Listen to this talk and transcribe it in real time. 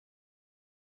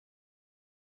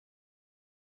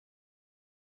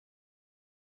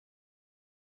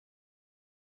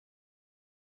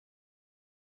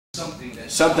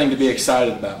something to be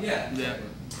excited about. Yeah.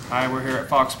 Hi, we're here at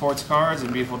Fox Sports Cards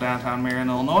in beautiful downtown Marion,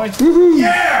 Illinois.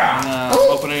 Yeah! And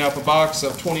opening up a box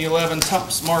of 2011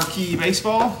 Topps Marquee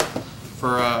Baseball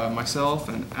for myself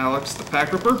and Alex, the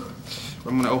Pack Ripper.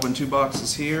 I'm going to open 2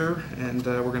 boxes here, and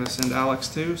we're going to send Alex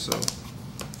 2, so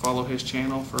follow his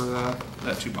channel for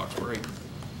that 2-box break.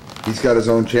 He's got his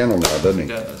own channel now, doesn't he? He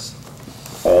does.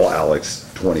 All Alex,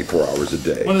 24 hours a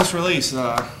day. When is this release?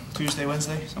 Tuesday,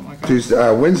 Wednesday, something like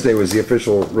that? Wednesday was the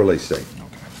official release date.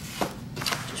 Okay.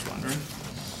 Just wondering.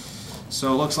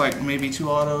 So it looks like maybe 2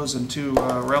 autos and 2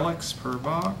 relics per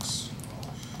box.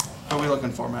 What are we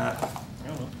looking for, Matt? I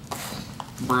don't know.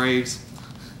 Braves.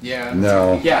 Yeah.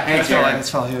 No. Yeah, Hank Aaron. That's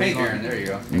probably Hank Aaron, there you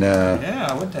go. No. Yeah,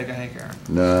 I would take a Hank Aaron.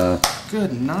 No.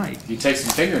 Good night. You'd take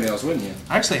some fingernails, wouldn't you?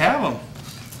 I actually have them.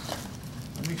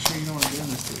 Make sure you don't want to do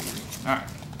this too easy. Alright.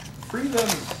 Free them.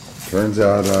 Turns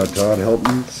out Todd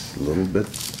Helton's a little bit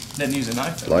Didn't use a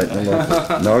knife though. light and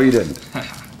local. No, you didn't.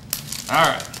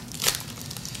 Alright.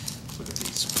 Look at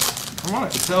these. From what I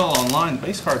could tell online, the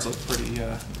base cards look pretty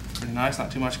nice.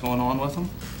 Not too much going on with them,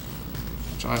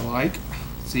 which I like.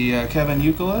 See Kevin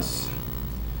Youkilis.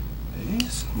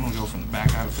 Base. I'm going to go from the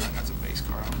back. I feel like that's a base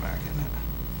card on the back, isn't it?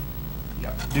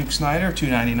 Yep. Duke Snyder,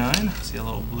 $2.99. See a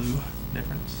little blue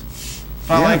difference.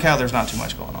 But I like how there's not too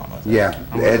much going on with it. Yeah,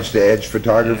 edge-to-edge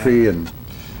photography and...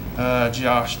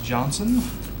 Josh Johnson.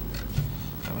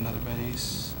 Have another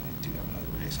base. I do have another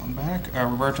base on the back.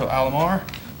 Roberto Alomar,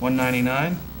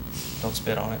 $1.99. Don't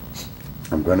spit on it.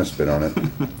 I'm going to spit on it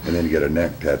and then get a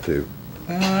neck tattoo.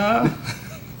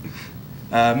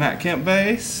 Matt Kemp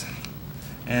base.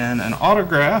 And an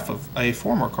autograph of a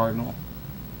former Cardinal.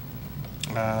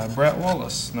 Brett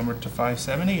Wallace, numbered to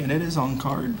 570, and it is on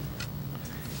card.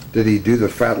 Did he do the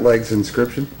fat legs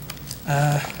inscription?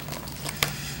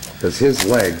 Because his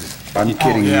legs, I'm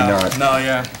kidding you not. No,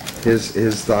 yeah.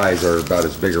 His thighs are about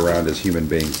as big around as human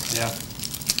beings. Yeah.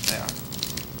 Yeah.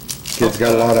 Kid's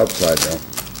got a lot of upside though,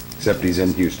 except he's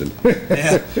in Houston.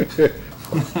 Yeah.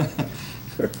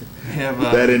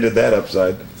 That ended that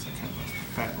upside.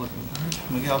 Fat looking card.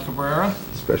 Miguel Cabrera.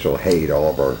 Special hey to all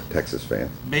of our Texas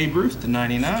fans. Babe Ruth to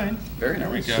 99. Very nice. There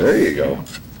we go. There you go.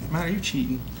 Matt, are you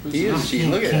cheating? He is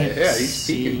cheating. Look at it. Yeah, he's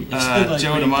peeking.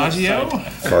 Joe DiMaggio.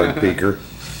 Card peeker.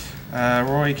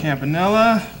 Roy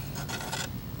Campanella.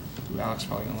 Ooh, Alex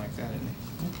probably gonna like that, isn't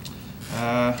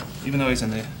he? Even though he's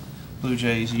in the Blue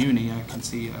Jays uni, I can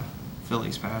see a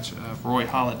Phillies patch of Roy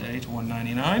Halladay to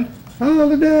 199.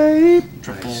 Holiday.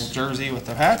 Triple jersey with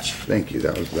the patch. Thank you.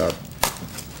 That was about.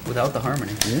 Without the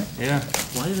harmony. Yeah. Yeah.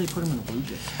 Why did they put him in a Blue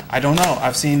Jay? I don't know.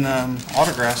 I've seen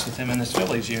autographs with him in his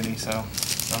Phillies uni, so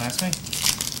don't ask me.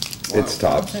 It's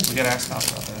Topps. We gotta ask Topps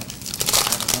about that.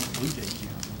 Blue Jays,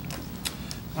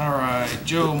 yeah. All right,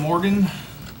 Joe Morgan,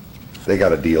 They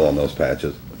got a deal on those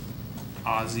patches.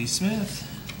 Ozzie Smith,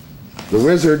 The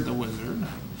Wizard. the Wizard.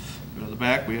 Go to the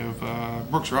back. We have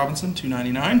Brooks Robinson,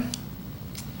 $2.99.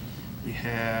 We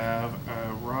have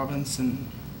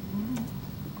Robinson.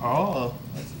 Oh,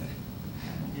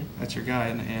 that's your guy,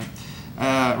 isn't it?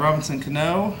 Yeah. Robinson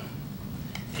Cano,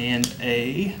 and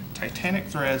a Titanic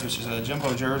Threads, which is a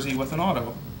jumbo jersey with an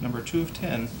auto, number 2 of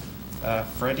 10.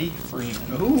 Freddie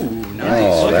Freeman. Ooh, nice.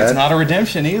 Oh, Look, it's not a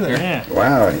redemption either. Yeah.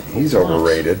 Wow, he's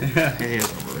overrated. He is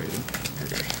overrated.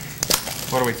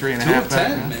 What are we, 3.5 2 of back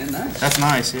 10, now? man. Nice. That's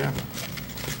nice, yeah.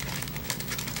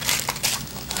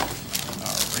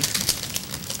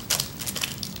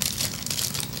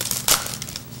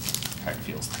 Pack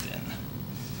feels thin.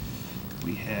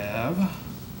 We have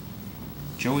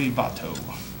Joey Votto.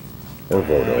 Or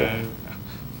Voto.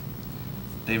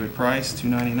 David Price,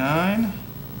 $2.99.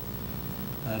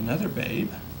 Another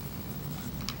Babe.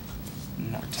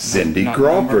 Cindy not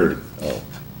Crawford. numbered. Oh.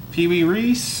 Pee Wee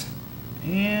Reese,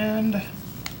 and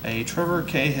a Trevor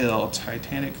Cahill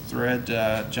Titanic Thread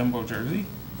jumbo jersey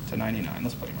to 99.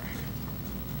 Let's put him right here.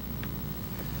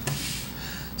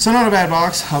 So not a bad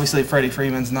box. Obviously Freddie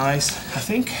Freeman's nice. I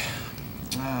think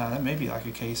that may be like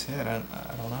a case hit. I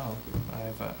don't know.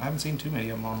 I haven't seen too many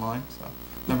of them online. So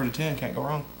number to 10, can't go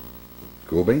wrong.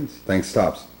 Cool beans. Thanks,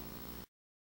 Topps.